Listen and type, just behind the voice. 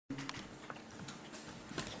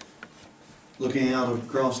Looking out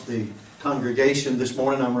across the congregation this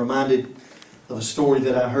morning, I'm reminded of a story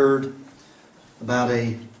that I heard about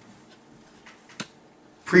a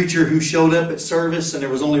preacher who showed up at service and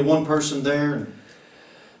there was only one person there. And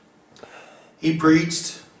he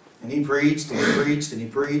preached, and he preached, and he preached, and he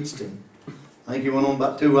preached. And I think he went on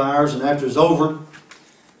about 2 hours, and after it was over,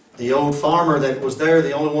 the old farmer that was there,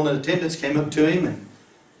 the only one in attendance, came up to him and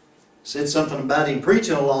said something about him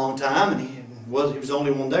preaching a long time, and he was the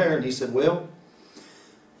only one there, and he said, well,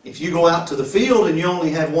 if you go out to the field and you only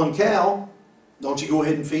have one cow, don't you go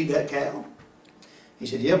ahead and feed that cow? He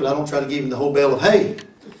said, yeah, but I don't try to give him the whole bale of hay.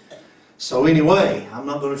 So anyway, I'm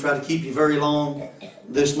not going to try to keep you very long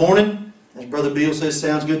this morning. As Brother Bill says,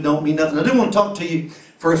 sounds good, don't mean nothing. I do want to talk to you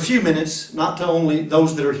for a few minutes, not to only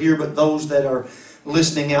those that are here, but those that are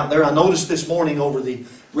listening out there. I noticed this morning over the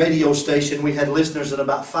radio station we had listeners in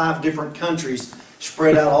about 5 different countries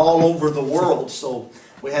spread out all over the world. So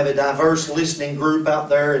we have a diverse listening group out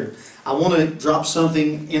there, and I want to drop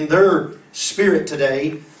something in their spirit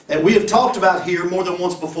today that we have talked about here more than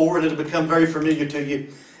once before, and it'll become very familiar to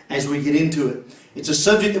you as we get into it. It's a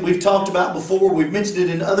subject that we've talked about before. We've mentioned it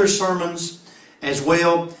in other sermons as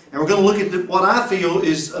well, and we're going to look at what I feel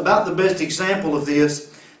is about the best example of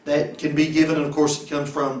this that can be given, and of course it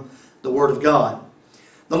comes from the Word of God.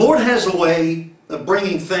 The Lord has a way of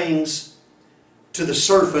bringing things to the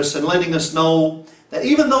surface and letting us know that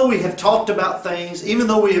even though we have talked about things, even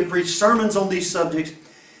though we have preached sermons on these subjects,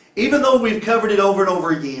 even though we've covered it over and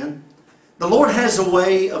over again, the Lord has a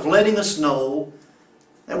way of letting us know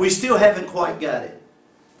that we still haven't quite got it.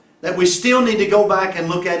 That we still need to go back and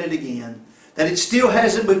look at it again. That it still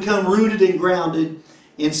hasn't become rooted and grounded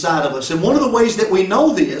inside of us. And one of the ways that we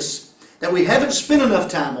know this, that we haven't spent enough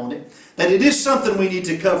time on it, that it is something we need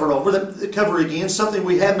to cover again, something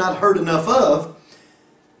we have not heard enough of,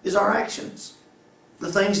 is our actions.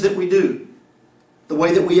 The things that we do, the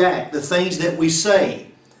way that we act, the things that we say.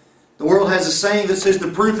 The world has a saying that says the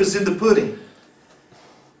proof is in the pudding.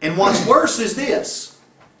 And what's worse is this.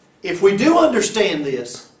 If we do understand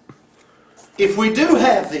this, if we do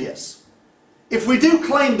have this, if we do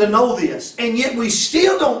claim to know this, and yet we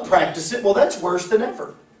still don't practice it, well, that's worse than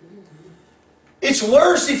ever. It's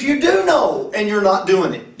worse if you do know and you're not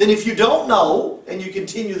doing it than if you don't know and you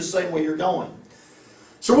continue the same way you're going.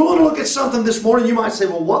 So we want to look at something this morning. You might say,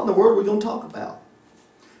 well, what in the world are we going to talk about?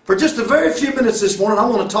 For just a very few minutes this morning, I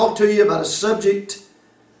want to talk to you about a subject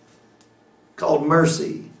called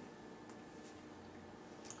mercy.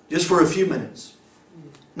 Just for a few minutes.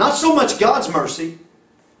 Not so much God's mercy,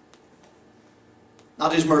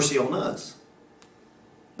 not His mercy on us,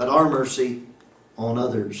 but our mercy on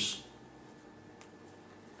others.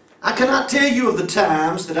 I cannot tell you of the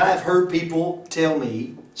times that I have heard people tell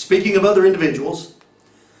me, speaking of other individuals,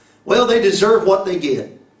 well, they deserve what they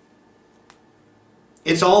get.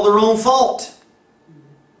 It's all their own fault.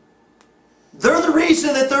 They're the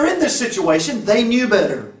reason that they're in this situation. They knew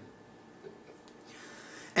better.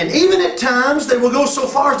 And even at times, they will go so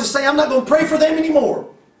far as to say, I'm not going to pray for them anymore.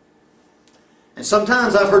 And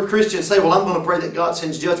sometimes I've heard Christians say, well, I'm going to pray that God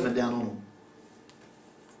sends judgment down on them.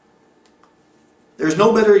 There's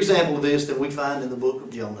no better example of this than we find in the book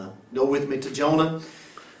of Jonah. Go with me to Jonah.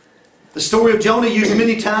 The story of Jonah used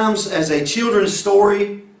many times as a children's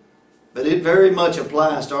story, but it very much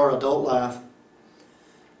applies to our adult life.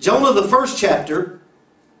 Jonah, the first chapter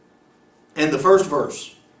and the first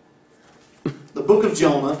verse. The book of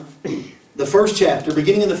Jonah, the first chapter,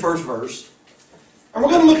 beginning in the first verse. And we're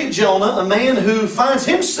going to look at Jonah, a man who finds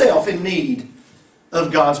himself in need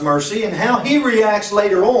of God's mercy, and how he reacts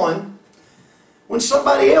later on when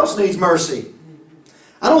somebody else needs mercy.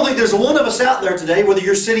 I don't think there's one of us out there today, whether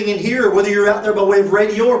you're sitting in here or whether you're out there by way of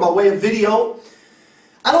radio or by way of video,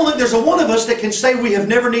 I don't think there's a one of us that can say we have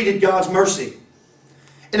never needed God's mercy.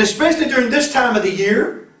 And especially during this time of the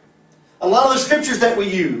year, a lot of the scriptures that we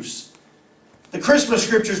use, the Christmas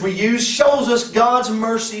scriptures we use, shows us God's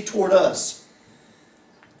mercy toward us.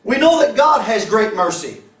 We know that God has great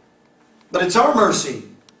mercy, but it's our mercy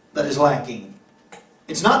that is lacking.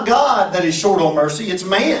 It's not God that is short on mercy, it's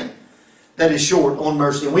man that is short on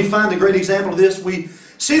mercy. And we find a great example of this. We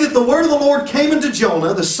see that the word of the Lord came unto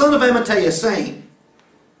Jonah, the son of Amittai, saying,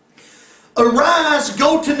 Arise,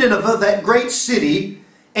 go to Nineveh, that great city,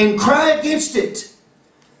 and cry against it,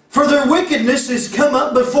 for their wickedness is come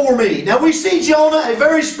up before me. Now we see Jonah, a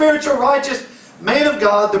very spiritual, righteous man of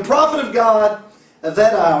God, the prophet of God of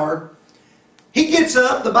that hour. He gets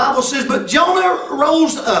up, the Bible says, but Jonah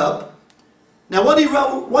rose up. Now what did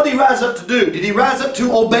he rise up to do? Did he rise up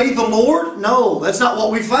to obey the Lord? No, that's not what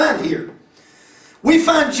we find here. We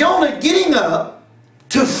find Jonah getting up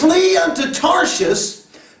to flee unto Tarshish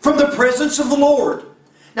from the presence of the Lord.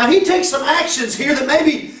 Now he takes some actions here that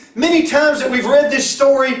maybe many times that we've read this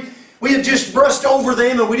story, we have just brushed over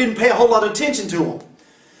them and we didn't pay a whole lot of attention to them.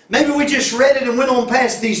 Maybe we just read it and went on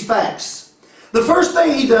past these facts. The first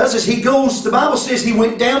thing he does is he goes, the Bible says he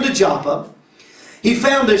went down to Joppa. He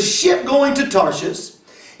found a ship going to Tarshish.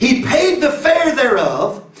 He paid the fare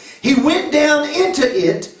thereof. He went down into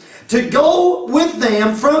it to go with them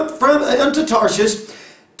unto Tarshish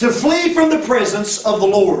to flee from the presence of the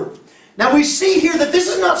Lord. Now we see here that this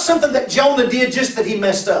is not something that Jonah did just that he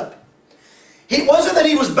messed up. It wasn't that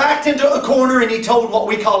he was backed into a corner and he told what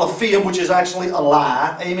we call a fib, which is actually a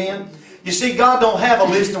lie. Amen? You see, God don't have a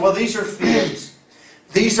list of, well, these are fibs.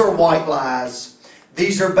 These are white lies.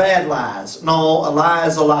 These are bad lies. No, a lie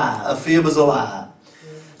is a lie. A fib is a lie.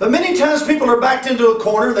 But many times people are backed into a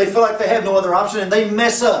corner, they feel like they have no other option, and they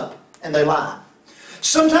mess up and they lie.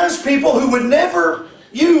 Sometimes people who would never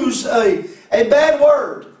use a bad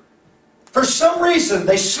word, for some reason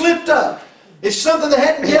they slipped up. It's something they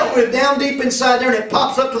hadn't dealt with down deep inside there, and it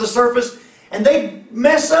pops up to the surface, and they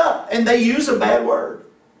mess up and they use a bad word.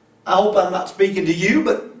 I hope I'm not speaking to you,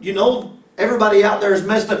 but you know, everybody out there is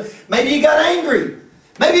messed up. Maybe you got angry.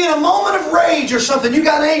 Maybe in a moment of rage or something, you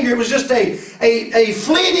got angry. It was just a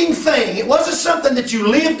fleeting thing. It wasn't something that you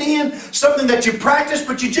lived in, something that you practiced,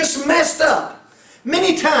 but you just messed up.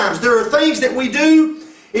 Many times there are things that we do.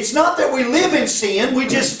 It's not that we live in sin. We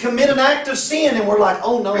just commit an act of sin and we're like,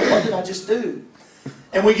 oh no, what did I just do?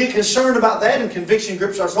 And we get concerned about that and conviction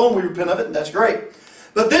grips our soul and we repent of it, and that's great.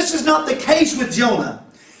 But this is not the case with Jonah.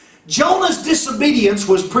 Jonah's disobedience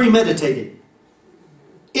was premeditated.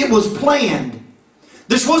 It was planned.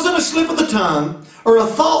 This wasn't a slip of the tongue or a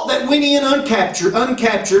thought that went in uncaptured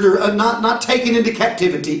or not taken into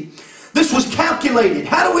captivity. This was calculated.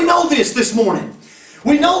 How do we know this morning?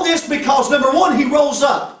 We know this because, number one, he rose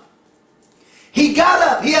up. He got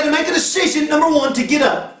up. He had to make a decision, number one, to get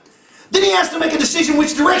up. Then he has to make a decision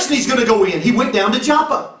which direction he's going to go in. He went down to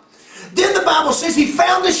Joppa. Then the Bible says he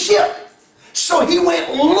found a ship. So he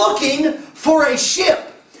went looking for a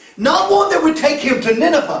ship. Not one that would take him to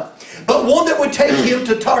Nineveh, but one that would take him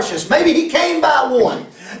to Tarshish. Maybe he came by one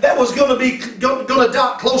that was going to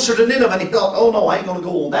dock closer to Nineveh, and he thought, oh no, I ain't going to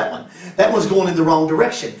go on that one. That one's going in the wrong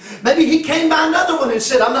direction. Maybe he came by another one and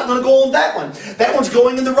said, I'm not going to go on that one. That one's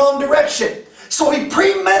going in the wrong direction. So he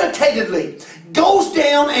premeditatedly goes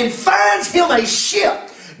down and finds him a ship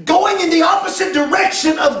going in the opposite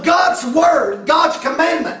direction of God's word, God's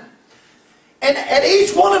commandment. And at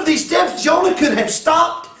each one of these steps, Jonah could have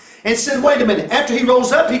stopped and said, wait a minute. After he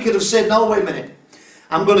rose up, he could have said, no, wait a minute.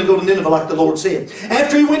 I'm going to go to Nineveh like the Lord said.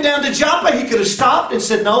 After he went down to Joppa, he could have stopped and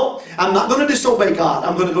said, no, I'm not going to disobey God.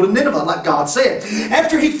 I'm going to go to Nineveh like God said.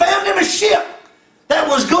 After he found him a ship that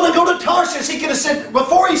was going to go to Tarshish, he could have said,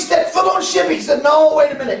 before he stepped foot on ship, he said, no,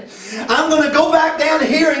 wait a minute. I'm going to go back down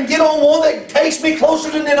here and get on one that takes me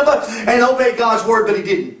closer to Nineveh and obey God's word, but he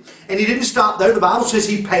didn't. And he didn't stop there. The Bible says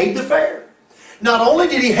he paid the fare. Not only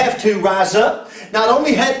did he have to rise up, not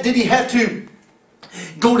only did he have to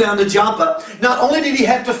go down to Joppa, not only did he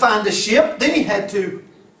have to find a ship, then he had to,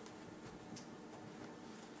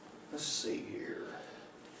 let's see here,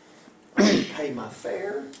 pay my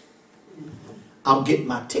fare, I'll get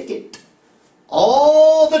my ticket,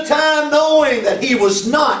 all the time knowing that he was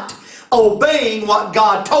not obeying what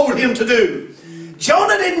God told him to do.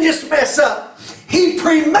 Jonah didn't just mess up, he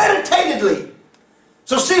premeditatedly.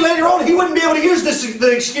 So see, later on, he wouldn't be able to use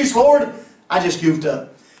the excuse, Lord, I just goofed up.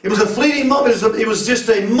 It was a fleeting moment. It was just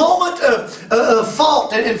a moment of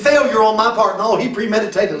fault and failure on my part. No, he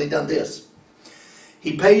premeditatedly done this.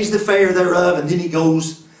 He pays the fare thereof, and then he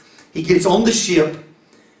goes, he gets on the ship.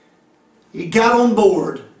 He got on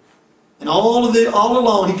board. And all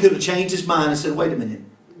along, he could have changed his mind and said, wait a minute.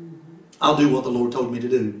 I'll do what the Lord told me to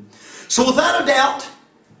do. So without a doubt,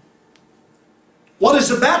 what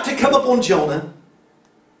is about to come upon Jonah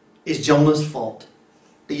is Jonah's fault.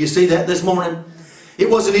 Do you see that this morning? It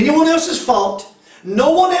wasn't anyone else's fault.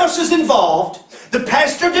 No one else is involved. The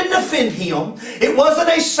pastor didn't offend him. It wasn't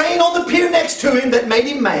a saint on the pew next to him that made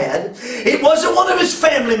him mad. It wasn't one of his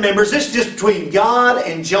family members. This is just between God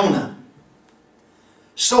and Jonah.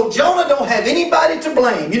 So Jonah don't have anybody to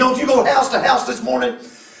blame. You know, if you go house to house this morning,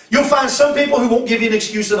 you'll find some people who won't give you an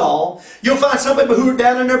excuse at all. You'll find some people who are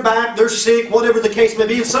down in their back, they're sick, whatever the case may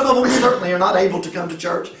be. And some of them certainly are not able to come to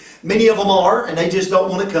church. Many of them are, and they just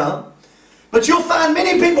don't want to come. But you'll find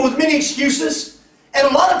many people with many excuses. And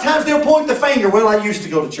a lot of times they'll point the finger. Well, I used to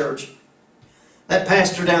go to church. That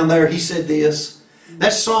pastor down there, he said this.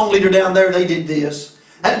 That song leader down there, they did this.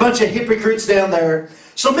 That bunch of hypocrites down there.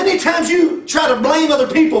 So many times you try to blame other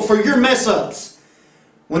people for your mess-ups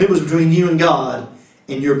when it was between you and God.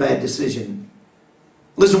 in your bad decision.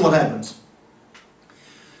 Listen what happens.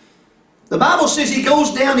 The Bible says he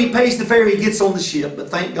goes down, he pays the fare, he gets on the ship. But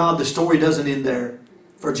thank God the story doesn't end there,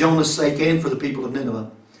 for Jonah's sake and for the people of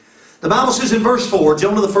Nineveh. The Bible says in verse 4,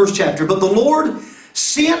 Jonah the first chapter, but the Lord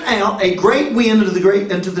sent out a great wind into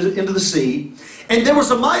the sea, and there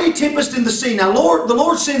was a mighty tempest in the sea. Now the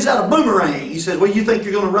Lord sends out a boomerang. He says, well, you think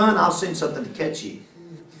you're going to run? I'll send something to catch you.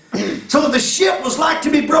 So that the ship was like to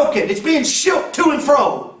be broken. It's being shook to and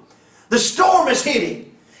fro. The storm is hitting.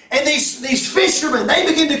 And these fishermen, they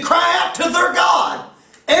begin to cry out to their God.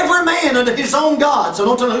 Every man unto his own God. So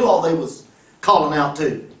don't tell me who all they was calling out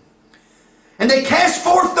to. And they cast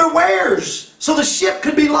forth their wares so the ship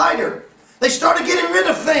could be lighter. They started getting rid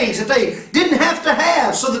of things that they didn't have to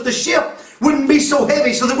have so that the ship wouldn't be so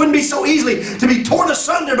heavy, so that it wouldn't be so easily to be torn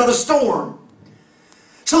asunder by the storm.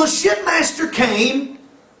 So the shipmaster came.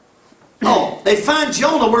 Oh, they find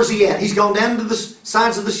Jonah. Where's he at? He's gone down to the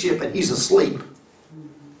sides of the ship and he's asleep.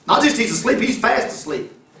 Not just he's asleep, he's fast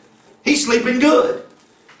asleep. He's sleeping good.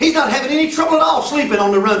 He's not having any trouble at all sleeping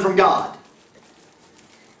on the run from God.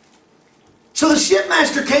 So the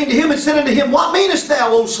shipmaster came to him and said unto him, what meanest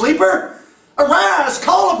thou, O sleeper? Arise,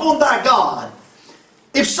 call upon thy God.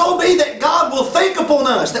 If so be that God will think upon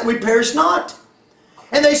us, that we perish not.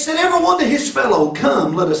 And they said, every one to his fellow,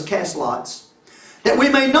 come, let us cast lots, that we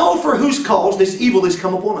may know for whose cause this evil is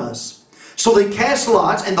come upon us. So they cast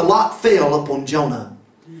lots, and the lot fell upon Jonah.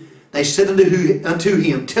 They said unto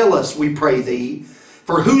him, tell us, we pray thee,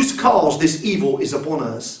 for whose cause this evil is upon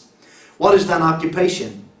us. What is thine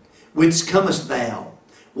occupation? Whence comest thou?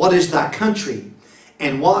 What is thy country?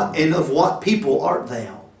 And of what people art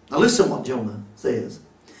thou? Now listen what Jonah says.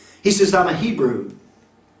 He says, I'm a Hebrew.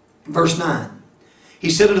 Verse 9. He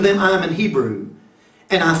said unto them, I am an Hebrew,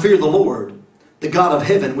 and I fear the Lord, the God of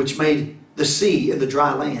heaven, which made the sea and the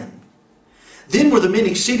dry land. Then were the men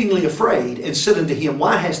exceedingly afraid, and said unto him,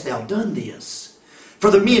 why hast thou done this? For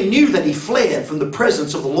the men knew that he fled from the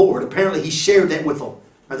presence of the Lord. Apparently he shared that with them,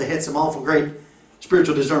 or they had some awful great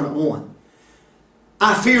spiritual discernment. One,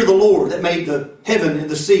 I fear the Lord that made the heaven and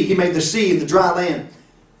the sea. He made the sea and the dry land.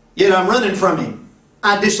 Yet I'm running from him.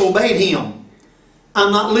 I disobeyed him.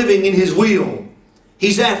 I'm not living in his will.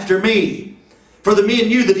 He's after me. For the men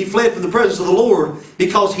knew that he fled from the presence of the Lord,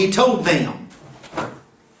 because he told them.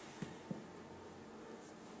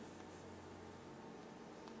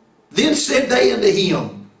 Then said they unto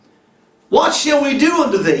him, what shall we do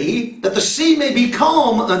unto thee, that the sea may be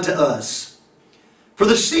calm unto us? For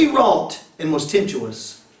the sea wrought and was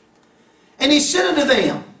tempestuous. And he said unto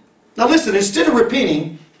them, now listen, instead of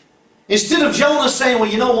repenting, instead of Jonah saying, well,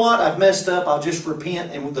 you know what, I've messed up, I'll just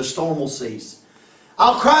repent and the storm will cease.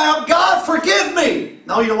 I'll cry out, God, forgive me.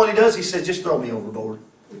 No, you know what he does? He says, just throw me overboard.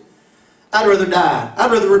 I'd rather die.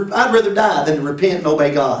 I'd rather die than to repent and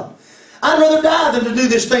obey God. I'd rather die than to do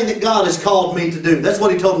this thing that God has called me to do. That's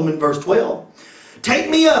what he told them in verse 12. Take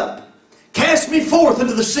me up, cast me forth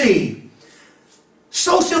into the sea.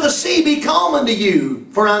 So shall the sea be calm unto you.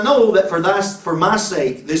 For I know that for my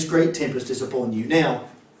sake this great tempest is upon you. Now,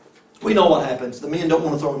 we know what happens. The men don't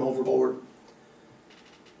want to throw him overboard.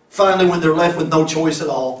 Finally, when they're left with no choice at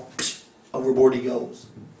all, overboard he goes.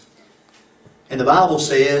 And the Bible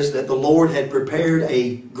says that the Lord had prepared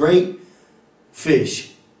a great fish.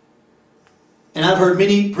 And I've heard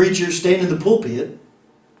many preachers stand in the pulpit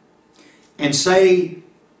and say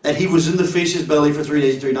that he was in the fish's belly for 3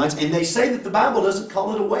 days and 3 nights. And they say that the Bible doesn't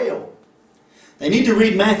call it a whale. They need to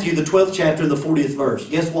read Matthew, the 12th chapter, and the 40th verse.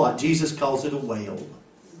 Guess what? Jesus calls it a whale.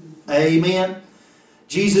 Amen.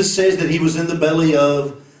 Jesus says that he was in the belly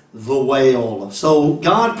of the whale. So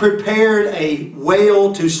God prepared a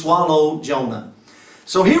whale to swallow Jonah.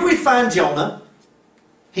 So here we find Jonah.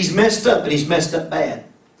 He's messed up, and he's messed up bad.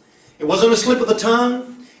 It wasn't a slip of the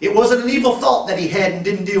tongue. It wasn't an evil thought that he had and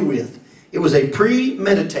didn't deal with. It was a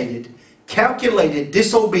premeditated, calculated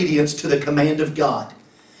disobedience to the command of God.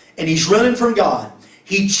 And he's running from God.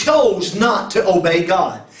 He chose not to obey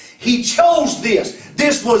God. He chose this.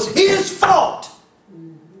 This was his fault.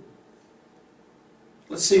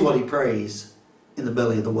 Let's see what he prays in the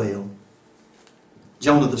belly of the whale.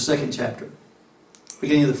 Jonah, the 2nd chapter,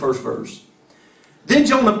 beginning of the 1st verse. Then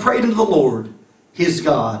Jonah prayed unto the Lord, his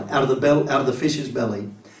God, out of the fish's belly,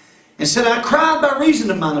 and said, I cried by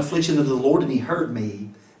reason of mine affliction unto the Lord, and he heard me.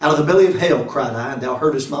 Out of the belly of hell cried I, and thou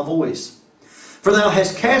heardest my voice. For thou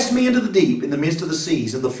hast cast me into the deep, in the midst of the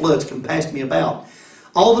seas, and the floods compassed me about.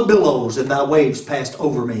 All the billows and thy waves passed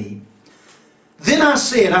over me. Then I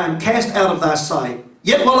said, I am cast out of thy sight.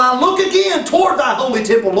 Yet will I look again toward thy holy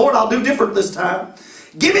temple. Lord, I'll do different this time.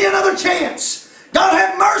 Give me another chance. God,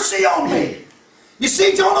 have mercy on me. You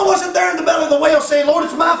see, Jonah wasn't there in the belly of the whale saying, Lord,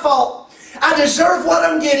 it's my fault. I deserve what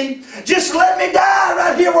I'm getting. Just let me die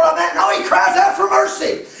right here where I'm at. No, he cries out for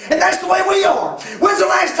mercy. And that's the way we are. When's the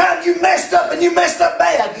last time you messed up and you messed up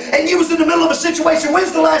bad and you was in the middle of a situation?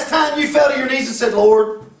 When's the last time you fell to your knees and said,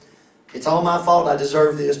 Lord, it's all my fault. I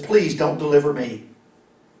deserve this. Please don't deliver me.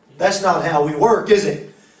 That's not how we work, is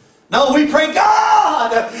it? No, we pray,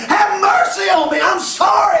 God, have mercy on me. I'm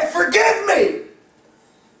sorry. Forgive me.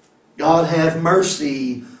 God, have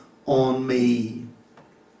mercy on me.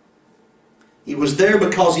 He was there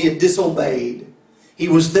because he had disobeyed. He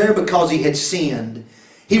was there because he had sinned.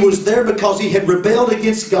 He was there because he had rebelled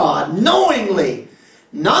against God, knowingly.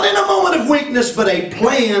 Not in a moment of weakness, but a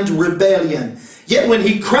planned rebellion. Yet when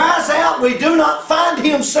he cries out, we do not find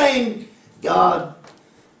him saying, God,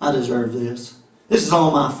 I deserve this. This is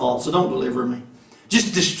all my fault, so don't deliver me.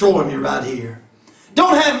 Just destroy me right here.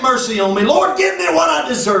 Don't have mercy on me. Lord, give me what I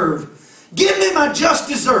deserve. Give me my just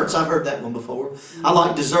desserts. I've heard that one before. I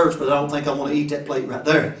like desserts, but I don't think I want to eat that plate right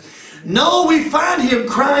there. No, we find him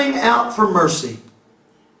crying out for mercy.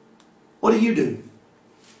 What do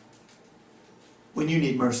when you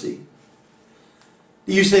need mercy?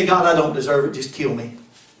 Do you say, God, I don't deserve it, just kill me?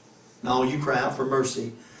 No, you cry out for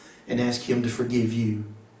mercy and ask him to forgive you.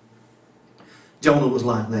 Jonah was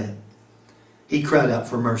like that. He cried out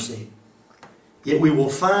for mercy. Yet we will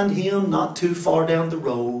find him not too far down the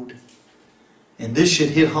road. And this should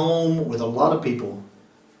hit home with a lot of people.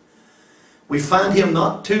 We find him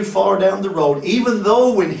not too far down the road, even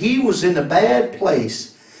though when he was in a bad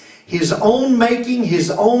place, his own making, his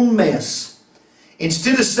own mess,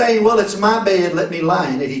 instead of saying, well, it's my bed, let me lie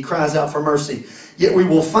in it, he cries out for mercy. Yet we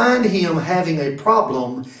will find him having a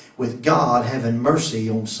problem with God having mercy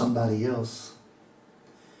on somebody else.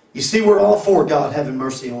 You see, we're all for God having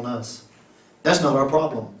mercy on us. That's not our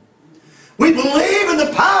problem. We believe in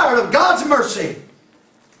the power of God's mercy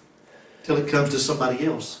till it comes to somebody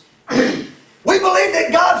else. We believe that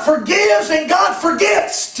God forgives and God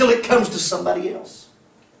forgets till it comes to somebody else.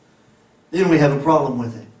 Then we have a problem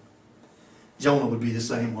with it. Jonah would be the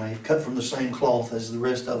same way, cut from the same cloth as the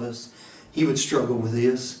rest of us. He would struggle with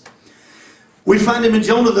this. We find him in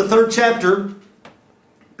Jonah, the 3rd chapter,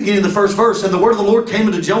 beginning of the 1st verse. And the word of the Lord came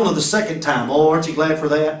unto Jonah the 2nd time. Oh, aren't you glad for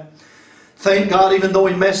that? Thank God, even though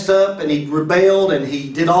he messed up and he rebelled and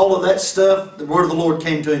he did all of that stuff, the word of the Lord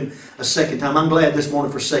came to him a 2nd time. I'm glad this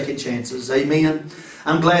morning for 2nd chances. Amen.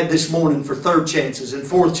 I'm glad this morning for 3rd chances and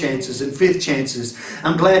 4th chances and 5th chances.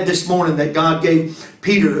 I'm glad this morning that God gave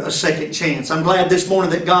Peter a 2nd chance. I'm glad this morning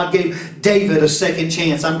that God gave David a 2nd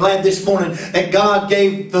chance. I'm glad this morning that God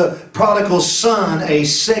gave the prodigal son a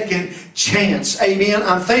 2nd chance. Amen.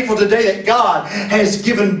 I'm thankful today that God has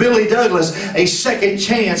given Billy Douglas a 2nd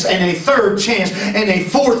chance and a 3rd chance and a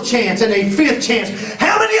 4th chance and a 5th chance.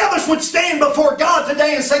 How many of us would stand before God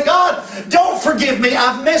today and say, God, don't forgive me.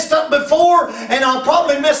 I've messed up before and I'll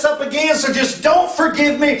probably mess up again, so just don't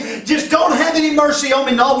forgive me. Just don't have any mercy on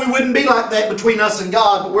me. No, we wouldn't be like that between us and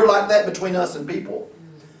God, but we're like that between us and people.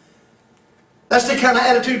 That's the kind of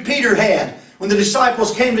attitude Peter had when the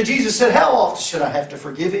disciples came to Jesus and said, how often should I have to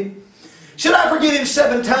forgive him? Should I forgive him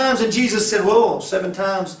 7 times? And Jesus said, well, 7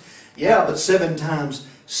 times? Yeah, but 7 times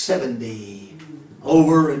 70.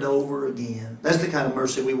 Over and over again. That's the kind of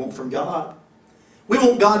mercy we want from God. We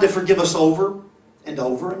want God to forgive us over and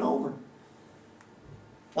over and over.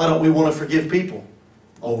 Why don't we want to forgive people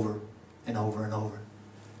over and over and over?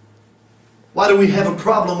 Why do we have a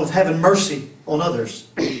problem with having mercy on others?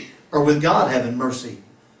 Or with God having mercy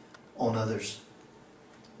on others?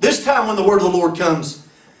 This time when the word of the Lord comes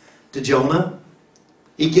to Jonah,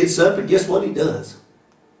 he gets up and guess what he does?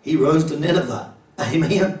 He runs to Nineveh.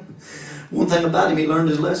 Amen. One thing about him, he learned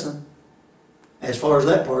his lesson. As far as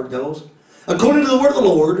that part goes. According to the word of the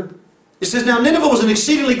Lord, it says, now Nineveh was an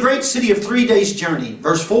exceedingly great city of 3 days' journey.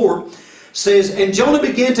 Verse 4 says, and Jonah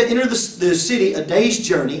began to enter the city a day's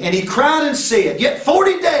journey, and he cried and said, yet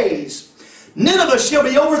 40 days Nineveh shall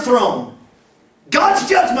be overthrown. God's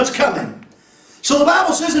judgment's coming. So the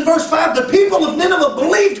Bible says in verse 5, the people of Nineveh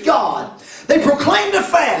believed God. They proclaimed a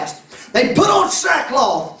fast. They put on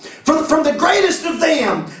sackcloth. From the greatest of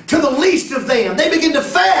them to the least of them. They begin to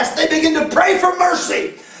fast. They begin to pray for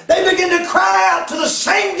mercy. They begin to cry out to the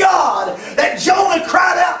same God that Jonah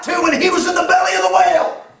cried out to when he was in the belly of the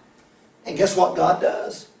whale. And guess what God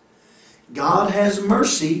does? God has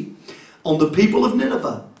mercy on the people of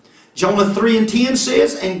Nineveh. Jonah 3:10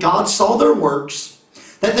 says, and God saw their works,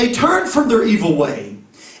 that they turned from their evil way.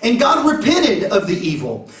 And God repented of the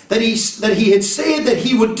evil that he had said that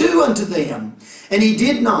he would do unto them. And he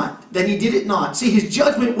did not. That he did it not. See, his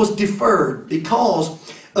judgment was deferred because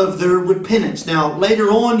of their repentance. Now, later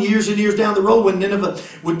on, years and years down the road, when Nineveh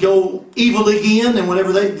would go evil again, and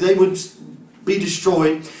whenever they would be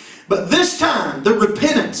destroyed. But this time, the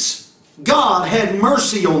repentance, God had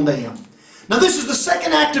mercy on them. Now, this is the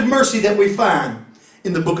second act of mercy that we find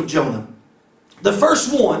in the book of Jonah. The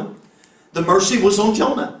first one, the mercy was on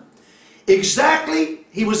Jonah.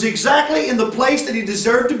 He was exactly in the place that he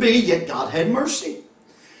deserved to be, yet God had mercy.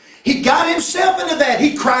 He got himself into that.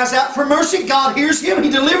 He cries out for mercy. God hears him.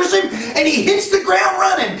 He delivers him. And he hits the ground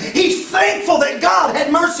running. He's thankful that God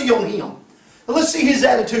had mercy on him. Now let's see his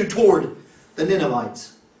attitude toward the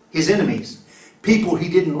Ninevites, his enemies, people he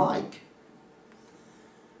didn't like.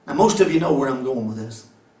 Now most of you know where I'm going with this.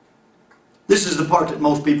 This is the part that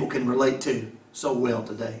most people can relate to so well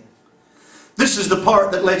today. This is the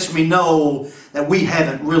part that lets me know that we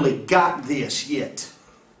haven't really got this yet.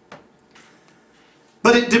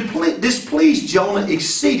 But it displeased Jonah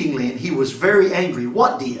exceedingly, and he was very angry.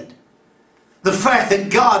 What did? The fact that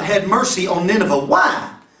God had mercy on Nineveh.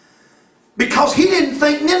 Why? Because he didn't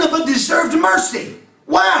think Nineveh deserved mercy.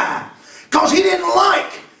 Why? Because he didn't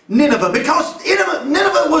like Nineveh. Because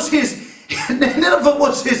Nineveh was his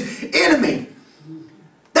enemy.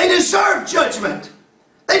 They deserved judgment.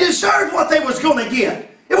 They deserved what they was going to get.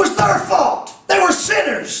 It was their fault. They were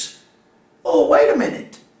sinners. Oh, wait a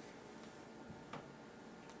minute.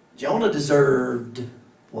 Jonah deserved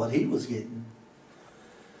what he was getting.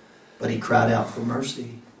 But he cried out for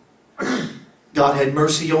mercy. God had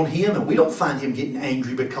mercy on him, and we don't find him getting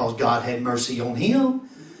angry because God had mercy on him.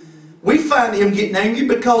 We find him getting angry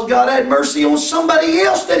because God had mercy on somebody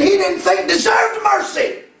else that he didn't think deserved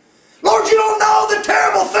mercy. Lord, you don't know the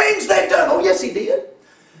terrible things they've done. Oh, yes, he did.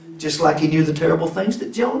 Just like he knew the terrible things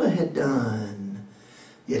that Jonah had done.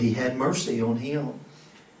 Yet he had mercy on him.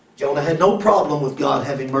 Jonah had no problem with God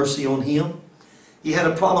having mercy on him. He had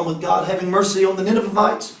a problem with God having mercy on the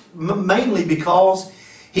Ninevites, mainly because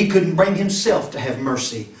he couldn't bring himself to have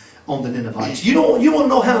mercy on the Ninevites. You want to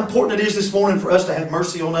know how important it is this morning for us to have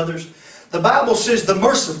mercy on others? The Bible says the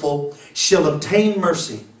merciful shall obtain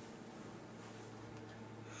mercy.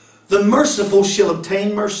 The merciful shall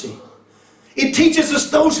obtain mercy. It teaches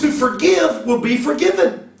us those who forgive will be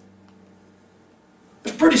forgiven.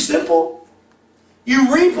 It's pretty simple.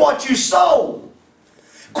 You reap what you sow.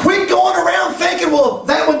 Quit going around thinking, well,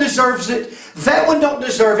 that one deserves it. That one don't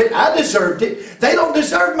deserve it. I deserved it. They don't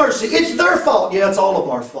deserve mercy. It's their fault. Yeah, it's all of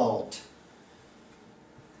our fault.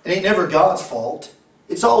 It ain't never God's fault.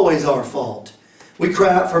 It's always our fault. We cry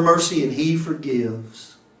out for mercy and he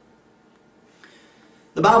forgives.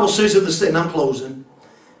 The Bible says in the, and I'm closing,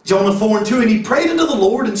 Jonah 4:2, and he prayed unto the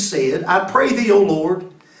Lord and said, I pray thee, O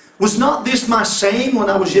Lord, was not this my saying when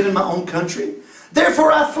I was yet in my own country?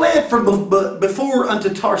 Therefore I fled from before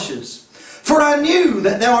unto Tarshish. For I knew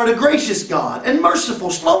that thou art a gracious God, and merciful,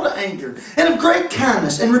 slow to anger, and of great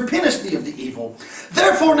kindness, and repentest thee of the evil.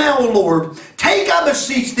 Therefore now, O Lord, take, I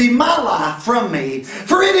beseech thee, my life from me,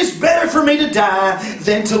 for it is better for me to die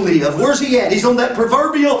than to live. Where's he at? He's on that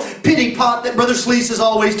proverbial pity pot that Brother Sleece is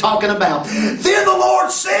always talking about. Then the Lord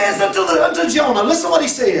says unto Jonah, listen to what he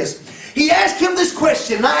says. He asked him this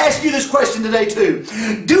question, and I ask you this question today too.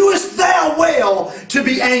 Doest thou well to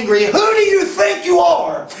be angry? Who do you think you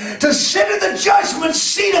are to sit in the judgment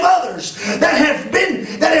seat of others that have been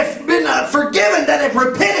forgiven, that have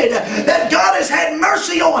repented, that God has had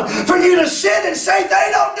mercy on, for you to sit and say they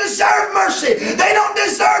don't deserve mercy, they don't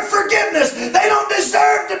deserve forgiveness, they don't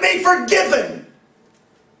deserve to be forgiven?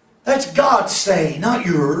 That's God's say, not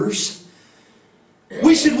yours.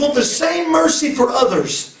 We should want the same mercy for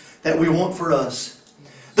others that we want for us.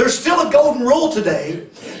 There's still a golden rule today.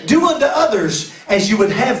 Do unto others as you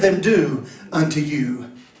would have them do unto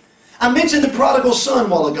you. I mentioned the prodigal son a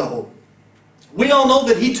while ago. We all know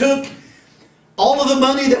that he took all of the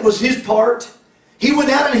money that was his part. He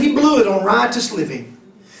went out and he blew it on riotous living.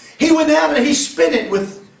 He went out and he spent it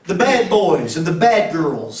with the bad boys and the bad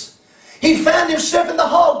girls. He found himself in the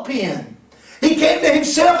hog pen. He came to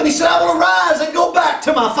himself and he said, I will arise and go back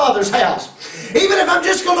to my father's house. Even if I'm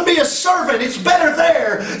just going to be a servant, it's better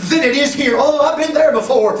there than it is here. Oh, I've been there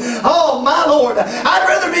before. Oh, my Lord, I'd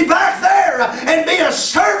rather be back there and be a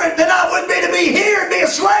servant than I would be to be here and be a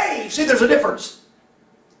slave. See, there's a difference.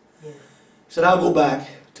 He said, I'll go back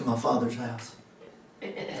to my father's house.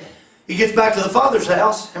 He gets back to the father's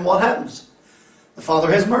house, and what happens? The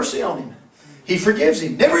father has mercy on him. He forgives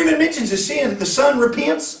him. Never even mentions his sin. The son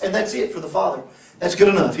repents, and that's it for the father. That's good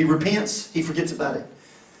enough. He repents. He forgets about it.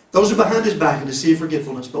 Those are behind his back in the sea of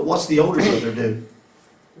forgetfulness. But what's the older brother do?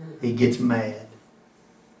 He gets mad.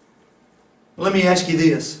 Let me ask you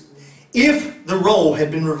this. If the role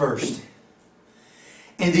had been reversed,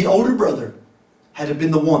 and the older brother had it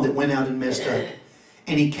been the one that went out and messed up,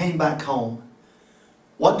 and he came back home,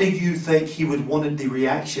 what do you think he would have wanted the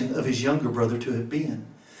reaction of his younger brother to have been?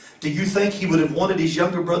 Do you think he would have wanted his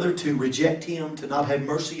younger brother to reject him, to not have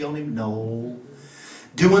mercy on him? No.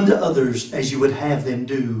 Do unto others as you would have them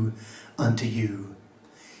do unto you.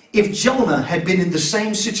 If Jonah had been in the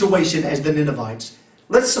same situation as the Ninevites,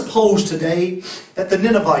 let's suppose today that the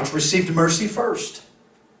Ninevites received mercy first.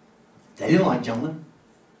 They didn't like Jonah.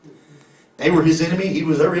 They were his enemy. He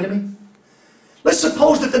was their enemy. Let's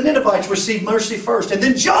suppose that the Ninevites received mercy first, and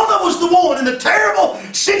then Jonah was the one in the terrible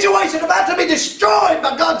situation about to be destroyed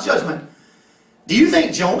by God's judgment. Do you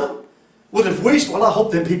think Jonah would have wished, well, I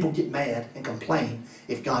hope them people get mad and complain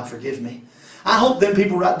if God forgives me? I hope them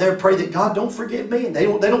people right there pray that God don't forgive me and they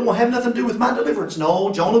don't want to have nothing to do with my deliverance.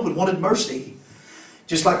 No, Jonah would have wanted mercy.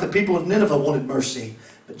 Just like the people of Nineveh wanted mercy.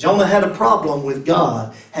 But Jonah had a problem with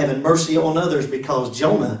God having mercy on others because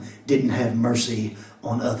Jonah didn't have mercy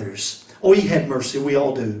on others. Oh, he had mercy. We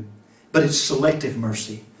all do. But it's selective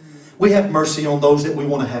mercy. We have mercy on those that we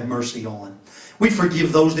want to have mercy on. We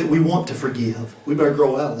forgive those that we want to forgive. We better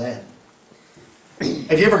grow out of that.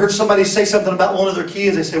 Have you ever heard somebody say something about one of their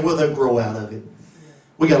kids? They say, well, they'll grow out of it.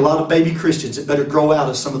 We got a lot of baby Christians that better grow out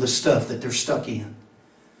of some of the stuff that they're stuck in.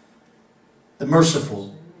 The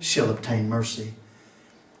merciful shall obtain mercy.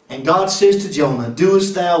 And God says to Jonah,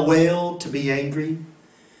 doest thou well to be angry?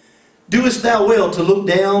 Doest thou well to look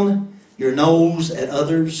down your nose at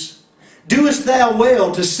others? Doest thou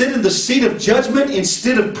well to sit in the seat of judgment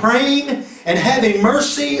instead of praying and having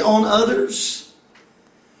mercy on others?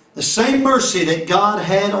 The same mercy that God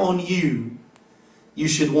had on you, you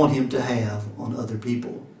should want Him to have on other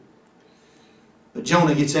people. But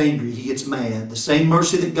Jonah gets angry. He gets mad. The same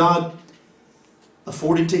mercy that God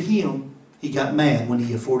afforded to him, he got mad when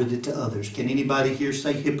He afforded it to others. Can anybody here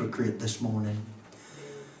say hypocrite this morning?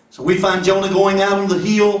 So we find Jonah going out on the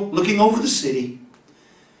hill, looking over the city.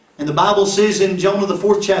 And the Bible says in Jonah, the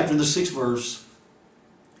 4th chapter, the 6th verse,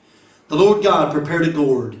 the Lord God prepared a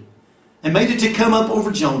gourd and made it to come up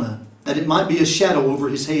over Jonah, that it might be a shadow over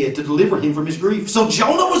his head, to deliver him from his grief. So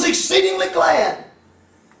Jonah was exceedingly glad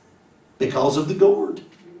because of the gourd.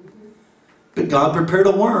 But God prepared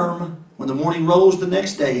a worm when the morning rose the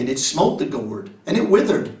next day, and it smote the gourd, and it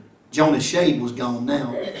withered. Jonah's shade was gone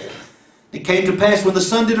now. It came to pass when the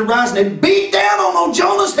sun did arise, and it beat down on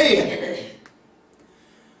Jonah's head.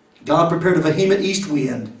 God prepared a vehement east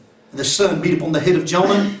wind, and the sun beat upon the head of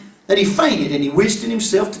Jonah, that he fainted, and he wished in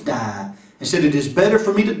himself to die, and said, it is better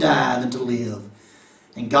for me to die than to live.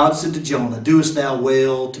 And God said to Jonah, doest thou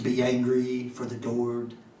well to be angry for the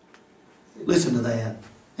gourd? Listen to that.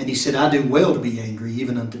 And he said, I do well to be angry,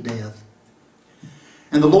 even unto death.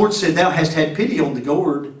 And the Lord said, thou hast had pity on the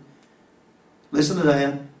gourd. Listen to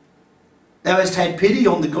that. Thou hast had pity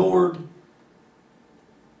on the gourd.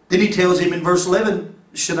 Then he tells him in verse 11,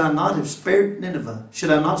 should I not have spared Nineveh? Should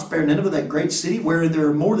I not spare Nineveh, that great city, wherein there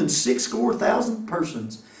are more than 60,000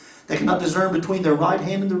 persons that cannot discern between their right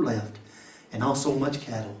hand and their left, and also much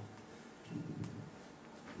cattle?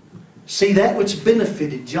 See, that which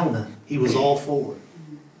benefited Jonah, he was all for.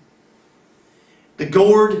 The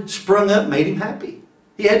gourd sprung up, made him happy.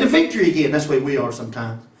 He had the victory again. That's the way we are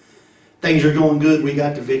sometimes. Things are going good, we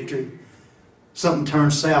got the victory. Something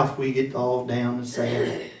turns south, we get all down and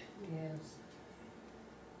sad.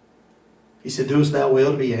 He said, doest thou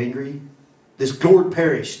well to be angry? This gourd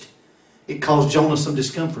perished. It caused Jonah some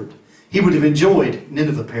discomfort. He would have enjoyed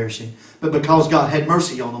Nineveh perishing, but because God had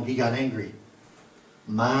mercy on him, he got angry.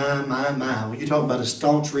 My. When you talk about a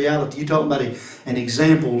staunch reality, you talk about an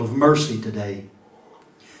example of mercy today.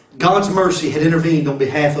 God's mercy had intervened on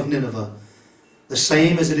behalf of Nineveh, the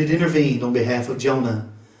same as it had intervened on behalf of Jonah.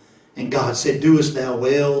 And God said, doest thou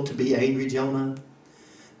well to be angry, Jonah?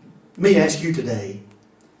 Let me ask you today,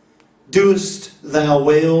 doest thou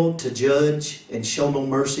well to judge and show no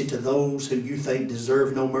mercy to those who you think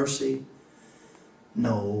deserve no mercy?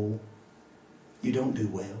 No, you don't do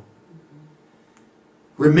well.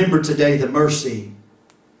 Remember today the mercy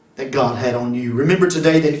that God had on you. Remember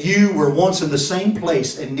today that you were once in the same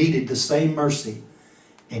place and needed the same mercy.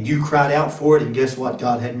 And you cried out for it, and guess what?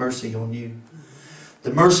 God had mercy on you.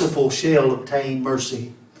 The merciful shall obtain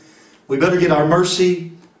mercy. We better get our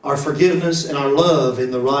mercy, our forgiveness, and our love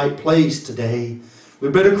in the right place today. We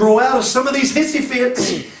better grow out of some of these hissy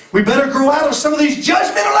fits. We better grow out of some of these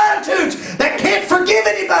judgmental attitudes that can't forgive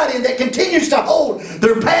anybody and that continues to hold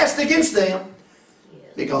their past against them.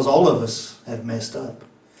 Because all of us have messed up.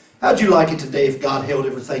 How'd you like it today if God held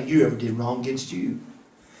everything you ever did wrong against you?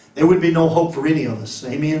 There would be no hope for any of us.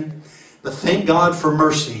 Amen? But thank God for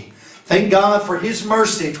mercy. Thank God for His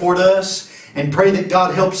mercy toward us. And pray that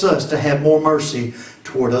God helps us to have more mercy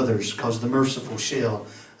toward others, because the merciful shall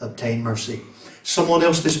obtain mercy. Someone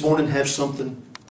else this morning have something